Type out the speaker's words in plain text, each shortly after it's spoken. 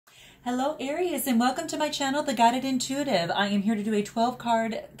Hello Aries, and welcome to my channel, The Guided Intuitive. I am here to do a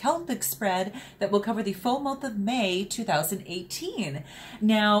 12-card Celtic spread that will cover the full month of May 2018.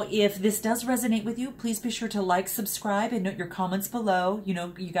 Now, if this does resonate with you, please be sure to like, subscribe, and note your comments below.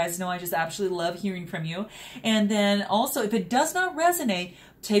 You guys know I just absolutely love hearing from you. And then also, if it does not resonate,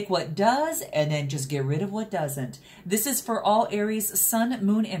 take what does and then just get rid of what doesn't. This is for all Aries sun,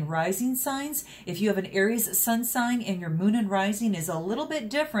 moon, and rising signs. If you have an Aries sun sign and your moon and rising is a little bit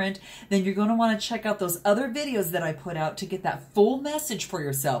different, then you're going to want to check out those other videos that I put out to get that full message for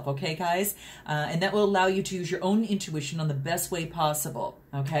yourself, okay guys? And that will allow you to use your own intuition on the best way possible.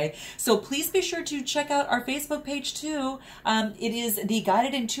 Okay, so please be sure to check out our Facebook page too. It is The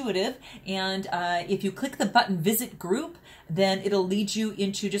Guided Intuitive, and if you click the button Visit Group, then it'll lead you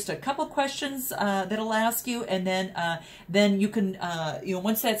into just a couple questions that it'll ask you, and then you can,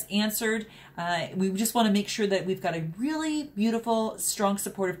 once that's answered, we just want to make sure that we've got a really beautiful, strong,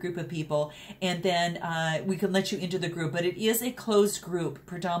 supportive group of people, and then we can let you into the group. But it is a closed group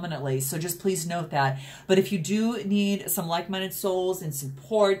predominantly, so just please note that. But if you do need some like-minded souls and support,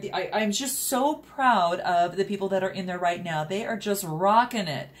 I'm just so proud of the people that are in there right now. They are just rocking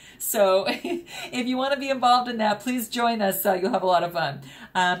it. So if you want to be involved in that, please join us. You'll have a lot of fun.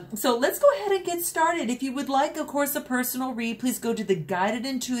 So let's go ahead and get started. If you would like, of course, a personal read, please go to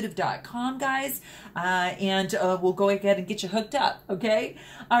theguidedintuitive.com, guys, and we'll go ahead and get you hooked up, okay?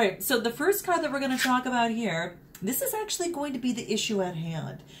 All right, so the first card that we're going to talk about here, this is actually going to be the issue at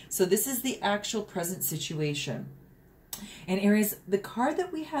hand. So this is the actual present situation. And Aries, the card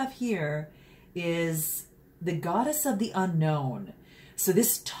that we have here is the Goddess of the Unknown. So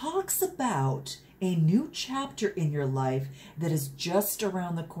this talks about a new chapter in your life that is just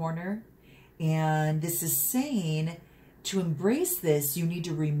around the corner. And this is saying to embrace this, you need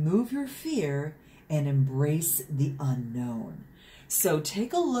to remove your fear and embrace the unknown. So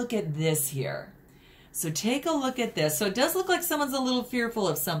take a look at this here. So take a look at this. So it does look like someone's a little fearful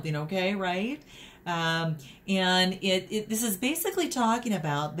of something, okay, right? And this is basically talking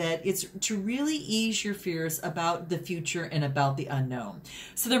about that it's to really ease your fears about the future and about the unknown.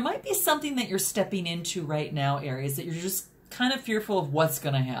 So there might be something that you're stepping into right now, Aries, that you're just kind of fearful of what's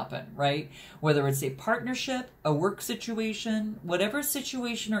going to happen, right? Whether it's a partnership, a work situation, whatever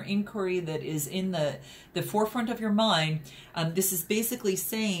situation or inquiry that is in the forefront of your mind, this is basically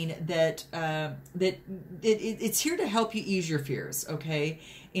saying that it's here to help you ease your fears, okay?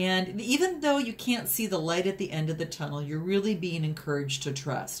 And even though you can't see the light at the end of the tunnel, you're really being encouraged to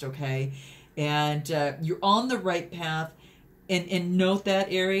trust, okay? And you're on the right path. And note that,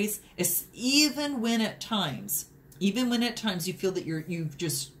 Aries, even when at times you feel that you've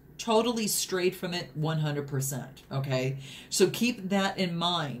just totally strayed from it 100%, okay? So keep that in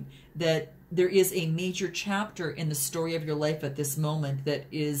mind, that there is a major chapter in the story of your life at this moment that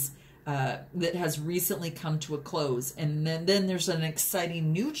is that has recently come to a close. And then there's an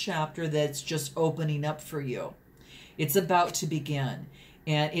exciting new chapter that's just opening up for you. It's about to begin.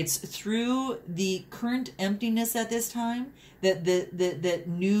 And it's through the current emptiness at this time that that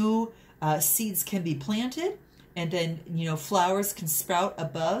new seeds can be planted. And then, flowers can sprout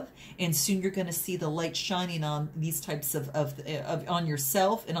above, and soon you're going to see the light shining on these types on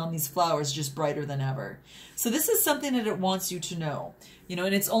yourself and on these flowers just brighter than ever. So this is something that it wants you to know,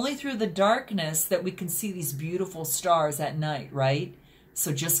 and it's only through the darkness that we can see these beautiful stars at night, right?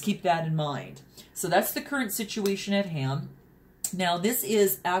 So just keep that in mind. So that's the current situation at hand. Now, this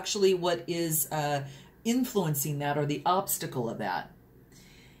is actually what is influencing that, or the obstacle of that.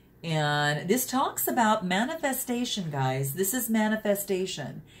 And this talks about manifestation, guys. This is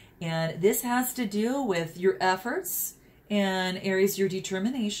manifestation. And this has to do with your efforts and Aries, your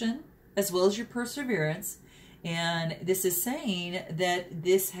determination, as well as your perseverance. And this is saying that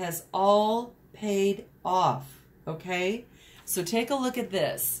this has all paid off, okay? So take a look at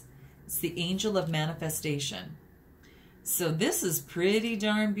this. It's the angel of manifestation. So this is pretty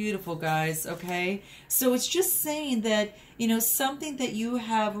darn beautiful, guys, okay? So it's just saying that, something that you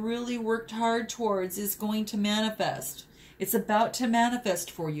have really worked hard towards is going to manifest. It's about to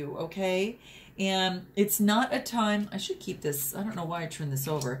manifest for you, okay? And it's not a time, I should keep this, I don't know why I turned this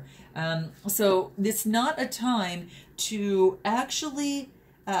over. So it's not a time to actually,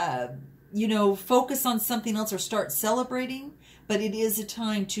 focus on something else or start celebrating. But it is a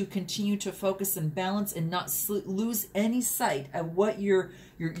time to continue to focus and balance and not lose any sight of what your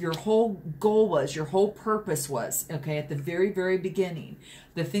whole goal was, your whole purpose was, okay, at the very, very beginning.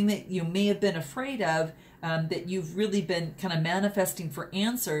 The thing that you may have been afraid of, that you've really been kind of manifesting for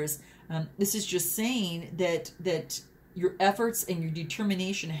answers, this is just saying that your efforts and your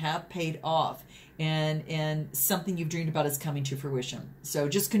determination have paid off. and something you've dreamed about is coming to fruition. So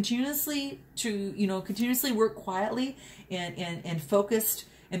just continuously work quietly and focused,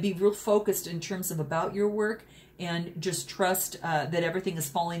 and be real focused in terms of about your work, and just trust that everything is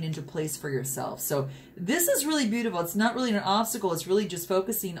falling into place for yourself. So this is really beautiful. It's not really an obstacle. It's really just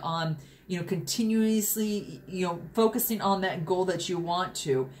focusing on, continuously, focusing on that goal that you want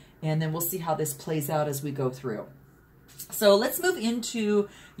to, and then we'll see how this plays out as we go through. So let's move into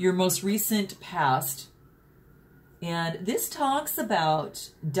your most recent past. And this talks about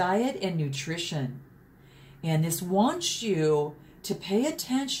diet and nutrition. And this wants you to pay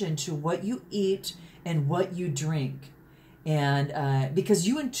attention to what you eat and what you drink. And because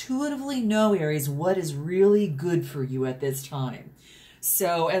you intuitively know, Aries, what is really good for you at this time.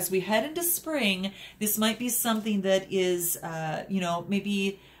 So as we head into spring, this might be something that is,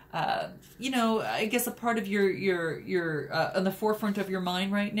 maybe... I guess a part of your on the forefront of your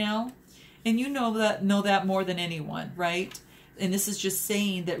mind right now, and you know that more than anyone, right? And this is just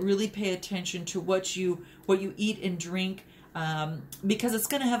saying that really pay attention to what you eat and drink, because it's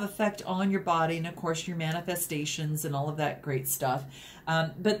going to have effect on your body and of course your manifestations and all of that great stuff.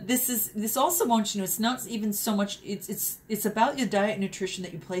 But this also wants you to know, it's not even so much, it's about your diet and nutrition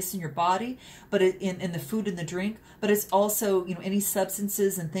that you place in your body, but in the food and the drink, but it's also, any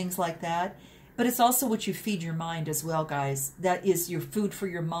substances and things like that. But it's also what you feed your mind as well, guys. That is your food for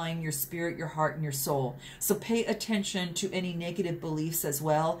your mind, your spirit, your heart, and your soul. So pay attention to any negative beliefs as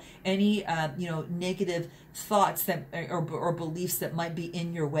well. Any, negative thoughts that or beliefs that might be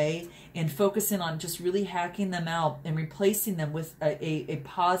in your way, and focus in on just really hacking them out and replacing them with a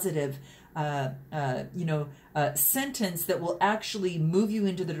positive sentence that will actually move you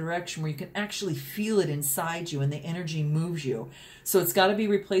into the direction where you can actually feel it inside you and the energy moves you. So it's got to be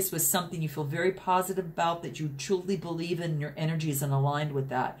replaced with something you feel very positive about, that you truly believe in, and your energy is aligned with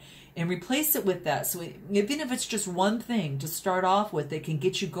that. And replace it with that. So even if it's just one thing to start off with that can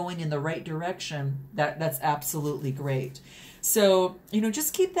get you going in the right direction, that's absolutely great. So,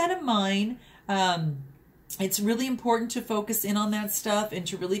 just keep that in mind. It's really important to focus in on that stuff and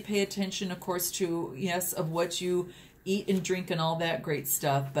to really pay attention, of course, to, of what you eat and drink and all that great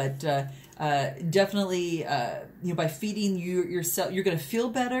stuff. But definitely, by feeding yourself, you're going to feel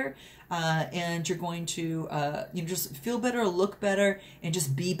better, and you're going to, just feel better, look better, and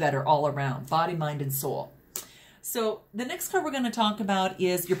just be better all around, body, mind, and soul. So the next card we're going to talk about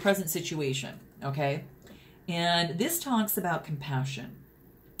is your present situation, okay? And this talks about compassion.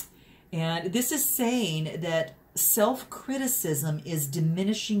 And this is saying that self-criticism is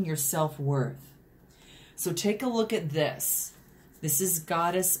diminishing your self-worth. So take a look at this. This is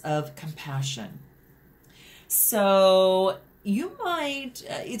Goddess of Compassion. So you might,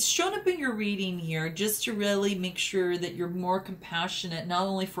 it's shown up in your reading here just to really make sure that you're more compassionate, not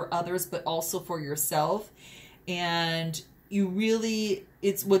only for others, but also for yourself. And you really,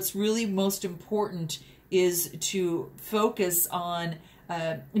 what's really most important is to focus on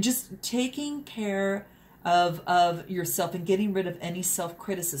just taking care of yourself and getting rid of any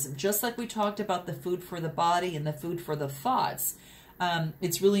self-criticism. Just like we talked about the food for the body and the food for the thoughts,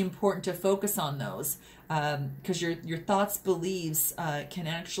 it's really important to focus on those, because your thoughts, beliefs can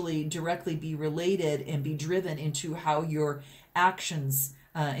actually directly be related and be driven into how your actions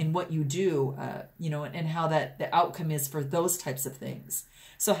and what you do, and how the outcome is for those types of things.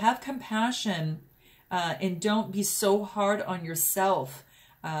 So have compassion. And don't be so hard on yourself,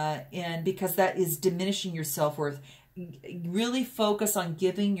 and because that is diminishing your self-worth. Really focus on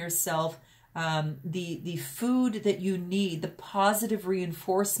giving yourself the food that you need, the positive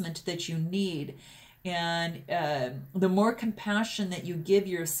reinforcement that you need. And the more compassion that you give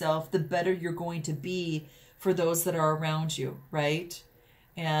yourself, the better you're going to be for those that are around you, right?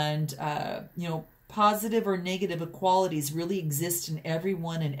 And, positive or negative qualities really exist in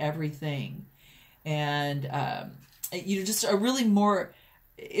everyone and everything. And just are really more,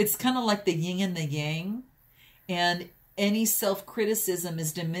 it's kind of like the yin and the yang, and any self-criticism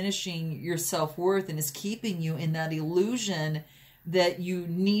is diminishing your self-worth and is keeping you in that illusion that you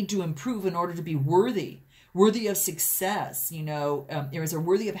need to improve in order to be worthy of success, Aries, or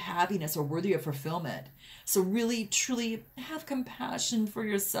worthy of happiness or worthy of fulfillment. So really, truly have compassion for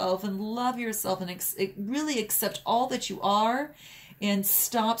yourself and love yourself, and really accept all that you are, and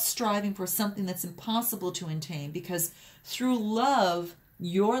stop striving for something that's impossible to attain, because through love,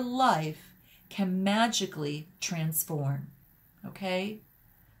 your life can magically transform, okay?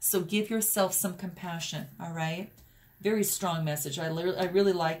 So give yourself some compassion, all right? Very strong message. I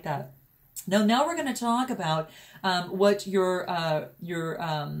really like that. Now we're going to talk about what your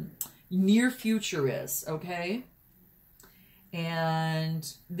near future is, okay?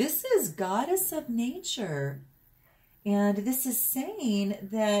 And this is Goddess of Nature. And this is saying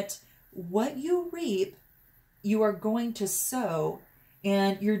that what you reap, you are going to sow,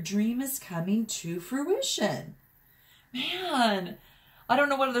 and your dream is coming to fruition. Man, I don't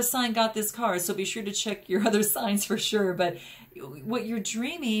know what other sign got this card, so be sure to check your other signs for sure. But what you're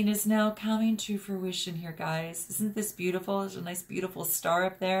dreaming is now coming to fruition here, guys. Isn't this beautiful? There's a nice, beautiful star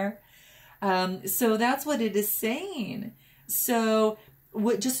up there. So that's what it is saying. So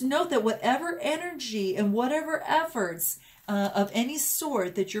just note that whatever energy and whatever efforts of any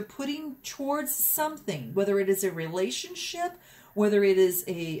sort that you're putting towards something, whether it is a relationship, whether it is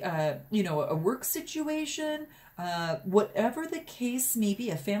a a work situation, whatever the case may be,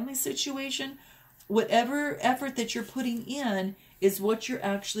 a family situation, whatever effort that you're putting in is what you're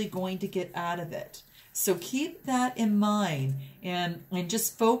actually going to get out of it. So keep that in mind, and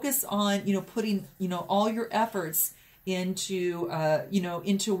just focus on putting all your efforts into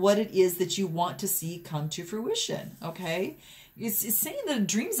into what it is that you want to see come to fruition. Okay, it's saying that a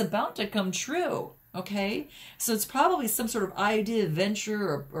dream's about to come true. Okay, so it's probably some sort of idea,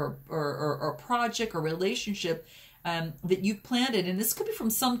 venture, or project or relationship that you've planted, and this could be from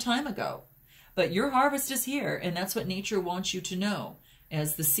some time ago, but your harvest is here, and that's what nature wants you to know.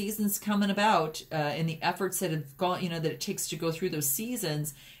 As the seasons coming about and the efforts that have gone, that it takes to go through those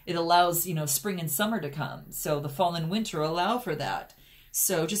seasons, it allows, spring and summer to come. So the fall and winter allow for that.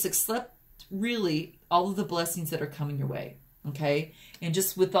 So just accept really all of the blessings that are coming your way. Okay. And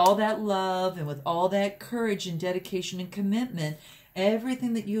just with all that love and with all that courage and dedication and commitment,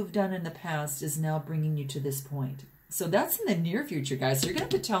 everything that you've done in the past is now bringing you to this point. So that's in the near future, guys. So you're going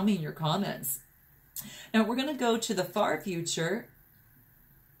to have to tell me in your comments. Now we're going to go to the far future.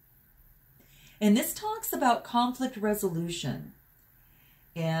 And this talks about conflict resolution.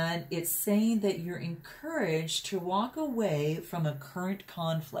 And it's saying that you're encouraged to walk away from a current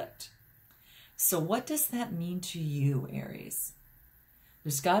conflict. So what does that mean to you, Aries?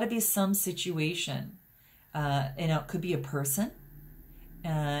 There's got to be some situation. It could be a person.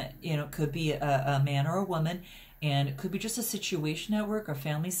 It could be a man or a woman. And it could be just a situation at work or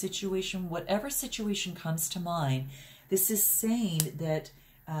family situation. Whatever situation comes to mind, this is saying that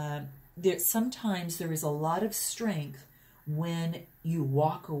sometimes there is a lot of strength when you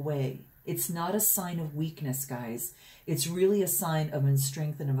walk away. It's not a sign of weakness, guys. It's really a sign of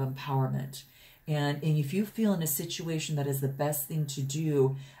strength and of empowerment. And if you feel in a situation that is the best thing to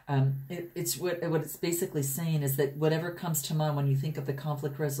do, it's what it's basically saying is that whatever comes to mind when you think of the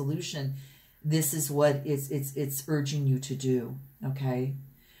conflict resolution, this is what it's urging you to do. Okay,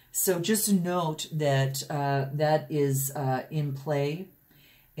 so just note that that is in play.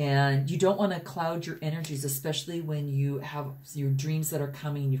 And you don't want to cloud your energies, especially when you have your dreams that are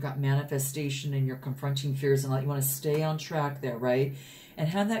coming, you've got manifestation and you're confronting fears and all. You want to stay on track there, right? And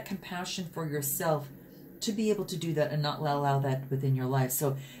have that compassion for yourself to be able to do that and not allow that within your life.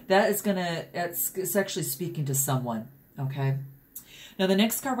 So that is it's actually speaking to someone, okay? Now the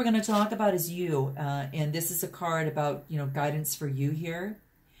next card we're going to talk about is you. And this is a card about, guidance for you here.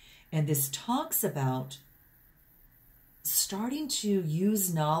 And this talks about starting to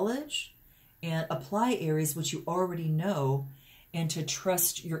use knowledge and apply areas which you already know, and to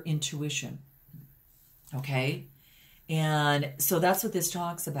trust your intuition. Okay? And so that's what this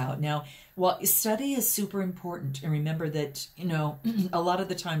talks about. Now, while study is super important, and remember that, a lot of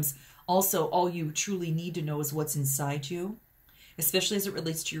the times also all you truly need to know is what's inside you, especially as it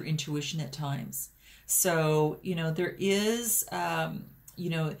relates to your intuition at times. So, there is,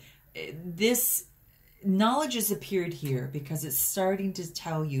 this knowledge has appeared here because it's starting to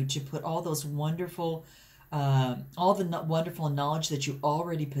tell you to put all those wonderful, all the wonderful knowledge that you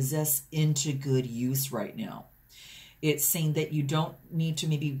already possess into good use right now. It's saying that you don't need to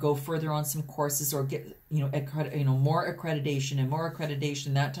maybe go further on some courses or get, more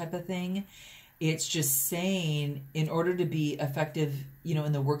accreditation, that type of thing. It's just saying in order to be effective,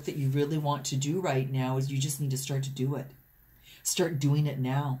 in the work that you really want to do right now, is you just need to start to do it. Start doing it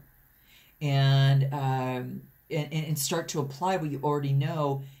now. And start to apply what you already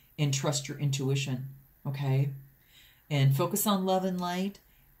know and trust your intuition, okay? And focus on love and light,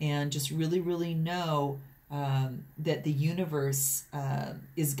 and just really, really know that the universe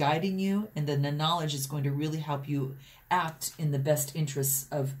is guiding you, and then the knowledge is going to really help you act in the best interests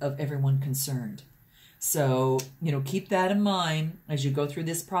of everyone concerned. So, keep that in mind as you go through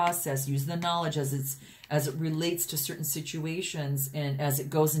this process. Use the knowledge as it relates to certain situations and as it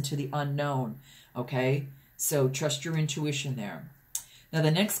goes into the unknown, okay? So trust your intuition there. Now the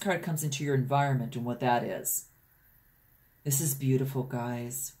next card comes into your environment and what that is. This is beautiful,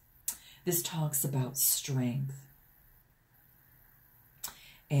 guys. This talks about strength.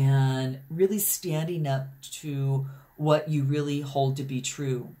 and really standing up to what you really hold to be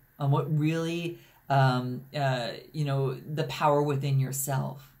true, on what really, you know, the power within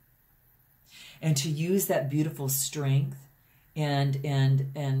yourself, and to use that beautiful strength and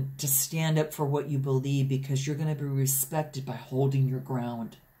to stand up for what you believe, because you're going to be respected by holding your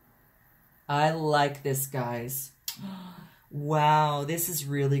ground. I like this, guys. Wow, this is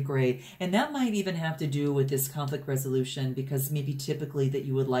really great. And that might even have to do with this conflict resolution, because maybe typically that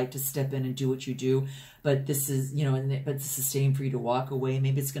you would like to step in and do what you do, but this is, you know, but this is staying for you to walk away.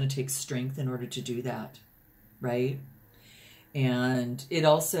 Maybe it's going to take strength in order to do that, right? And it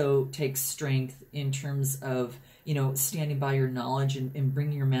also takes strength in terms of, you know, standing by your knowledge and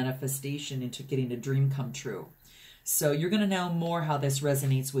bringing your manifestation into getting a dream come true. So you're going to know more how this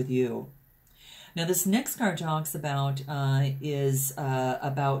resonates with you. Now, this next card talks about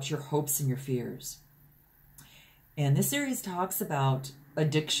about your hopes and your fears. And this series talks about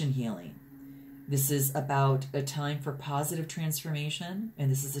addiction healing. This is about a time for positive transformation, and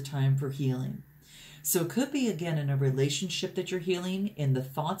this is a time for healing. So it could be, again, in a relationship that you're healing, in the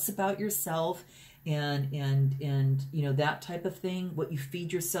thoughts about yourself, and you know, that type of thing, what you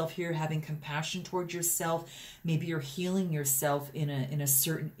feed yourself here, having compassion towards yourself. Maybe you're healing yourself in a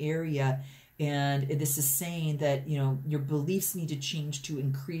certain area. And this is saying that, you know, your beliefs need to change to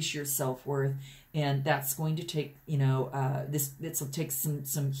increase your self-worth. And that's going to take, you know, this will take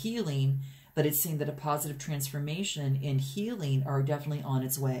some healing, but it's saying that a positive transformation and healing are definitely on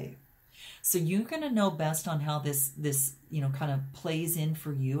its way. So you're going to know best on how this, you know, kind of plays in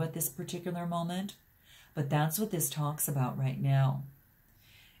for you at this particular moment. But that's what this talks about right now.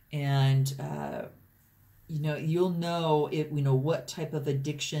 And, you know, you'll know it, you know, what type of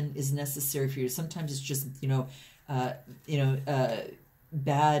addiction is necessary for you. Sometimes it's just,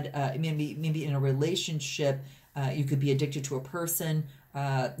 bad, maybe in a relationship, you could be addicted to a person,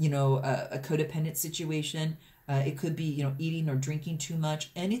 a codependent situation. It could be, you know, eating or drinking too much,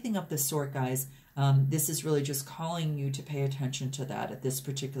 anything of the sort, guys. This is really just calling you to pay attention to that at this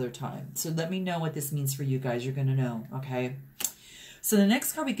particular time. So let me know what this means for you guys. You're going to know, okay? So the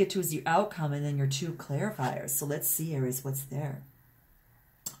next card we get to is your outcome, and then your two clarifiers. So let's see, Aries, what's there?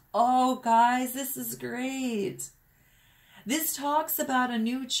 Oh, guys, this is great. This talks about a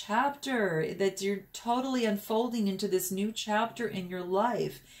new chapter, that you're totally unfolding into this new chapter in your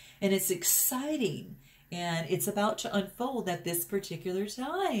life. And it's exciting. And it's about to unfold at this particular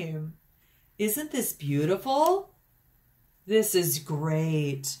time. Isn't this beautiful? This is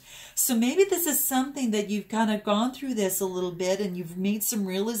great. So maybe this is something that you've kind of gone through this a little bit, and you've made some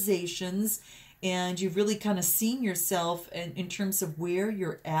realizations, and you've really kind of seen yourself in terms of where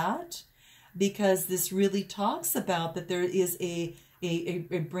you're at, because this really talks about that there is a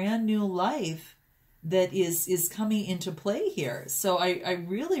brand new life that is coming into play here. So I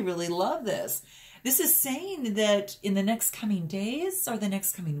really, really love this. This is saying that in the next coming days or the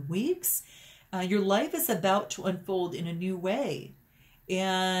next coming weeks, your life is about to unfold in a new way.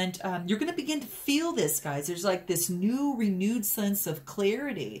 And you're going to begin to feel this, guys. There's like this new renewed sense of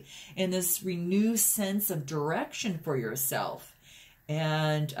clarity and this renewed sense of direction for yourself.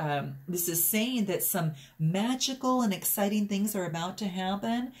 And this is saying that some magical and exciting things are about to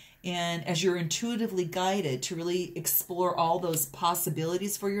happen. And as you're intuitively guided to really explore all those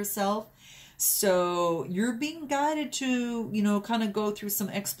possibilities for yourself. So you're being guided to, you know, kind of go through some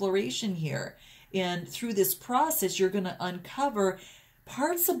exploration here. And through this process, you're going to uncover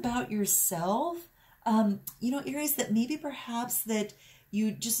parts about yourself, you know, areas that maybe perhaps that you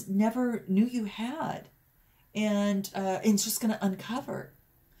just never knew you had. And it's just going to uncover.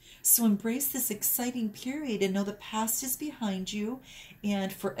 So embrace this exciting period and know the past is behind you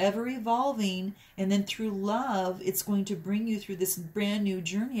and forever evolving. And then through love, it's going to bring you through this brand new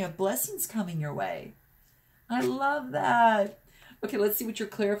journey of blessings coming your way. I love that. Okay, let's see what your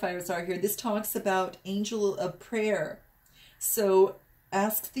clarifiers are here. This talks about angel of prayer. So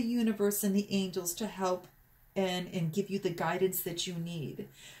ask the universe and the angels to help and give you the guidance that you need.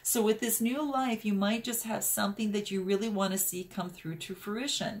 So with this new life, you might just have something that you really want to see come through to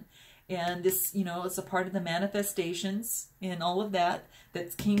fruition. And this, you know, is a part of the manifestations and all of that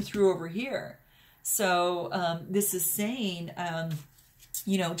came through over here. So this is saying,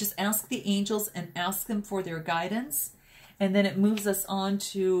 you know, just ask the angels and ask them for their guidance. And then it moves us on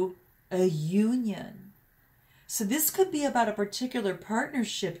to a union. So this could be about a particular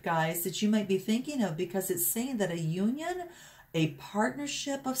partnership, guys, that you might be thinking of, because it's saying that a union, a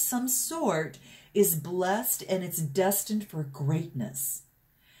partnership of some sort, is blessed and it's destined for greatness.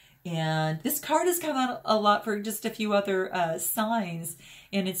 And this card has come out a lot for just a few other signs,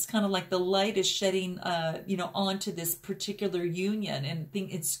 and it's kind of like the light is shedding, you know, onto this particular union, and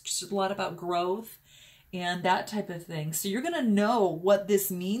it's just a lot about growth and that type of thing. So you're going to know what this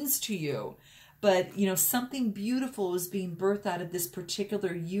means to you, but, you know, something beautiful is being birthed out of this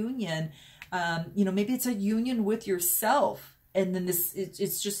particular union. You know, maybe it's a union with yourself, and then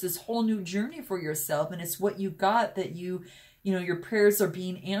it's just this whole new journey for yourself, and it's what you got that you know, your prayers are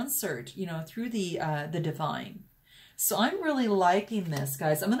being answered, you know, through the divine. So I'm really liking this,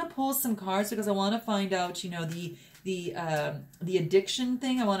 guys. I'm going to pull some cards because I want to find out, you know, the addiction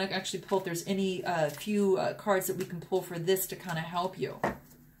thing. I want to actually pull if there's any few cards that we can pull for this to kind of help you.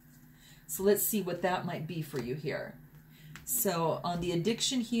 So let's see what that might be for you here. So on the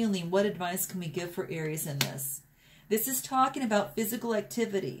addiction healing, what advice can we give for Aries in this? This is talking about physical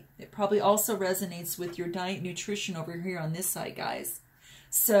activity. It probably also resonates with your diet nutrition over here on this side, guys.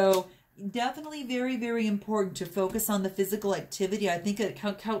 So definitely very, very important to focus on the physical activity. I think it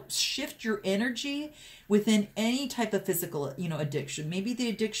can help shift your energy within any type of physical, you know, addiction. Maybe the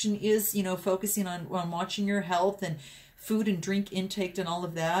addiction is, you know, focusing on watching your health and food and drink intake and all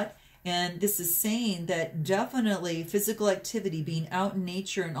of that. And this is saying that definitely physical activity, being out in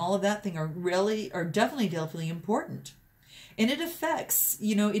nature and all of that thing are definitely important. And it affects,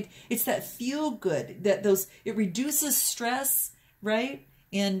 you know, it's that feel good, that it reduces stress, right?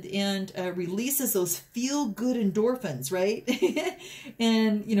 And releases those feel good endorphins, right?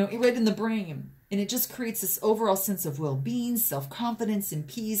 And, you know, right in the brain. And it just creates this overall sense of well-being, self-confidence, and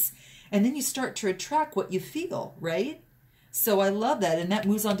peace. And then you start to attract what you feel, right? So I love that. And that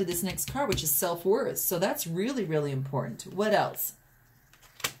moves on to this next card, which is self-worth. So that's really, really important. What else?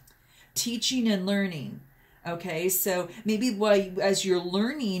 Teaching and learning. Okay, so maybe as you're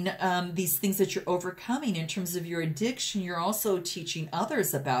learning these things that you're overcoming in terms of your addiction, you're also teaching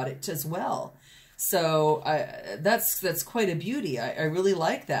others about it as well. So that's quite a beauty. I really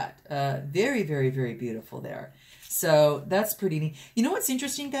like that. Very, very, very beautiful there. So that's pretty neat. You know what's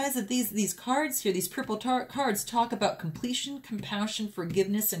interesting, guys? That these cards here, these purple cards, talk about completion, compassion,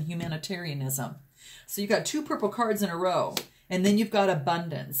 forgiveness, and humanitarianism. So you've got two purple cards in a row, and then you've got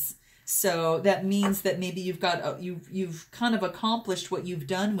abundance. So that means that maybe you've got you've kind of accomplished what you've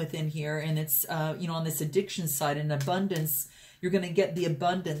done within here, and it's you know, on this addiction side, and abundance. You're going to get the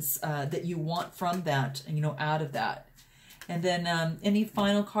abundance that you want from that, and you know, out of that. And then any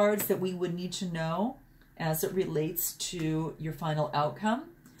final cards that we would need to know as it relates to your final outcome.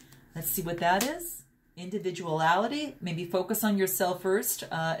 Let's see what that is. Individuality. Maybe focus on yourself first,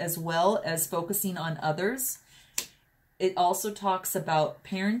 as well as focusing on others. It also talks about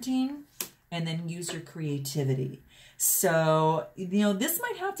parenting, and then use your creativity. So, you know, this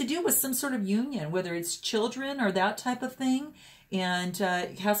might have to do with some sort of union, whether it's children or that type of thing. And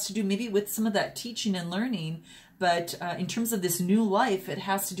it has to do maybe with some of that teaching and learning. But in terms of this new life, it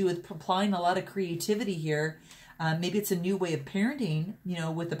has to do with applying a lot of creativity here. Maybe it's a new way of parenting, you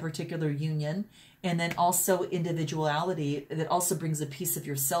know, with a particular union. And then also individuality that also brings a piece of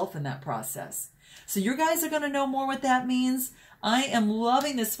yourself in that process. So you guys are going to know more what that means. I am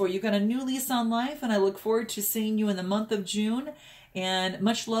loving this for you. You've got a new lease on life, and I look forward to seeing you in the month of June. And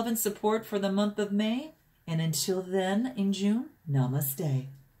much love and support for the month of May. And until then, in June, namaste.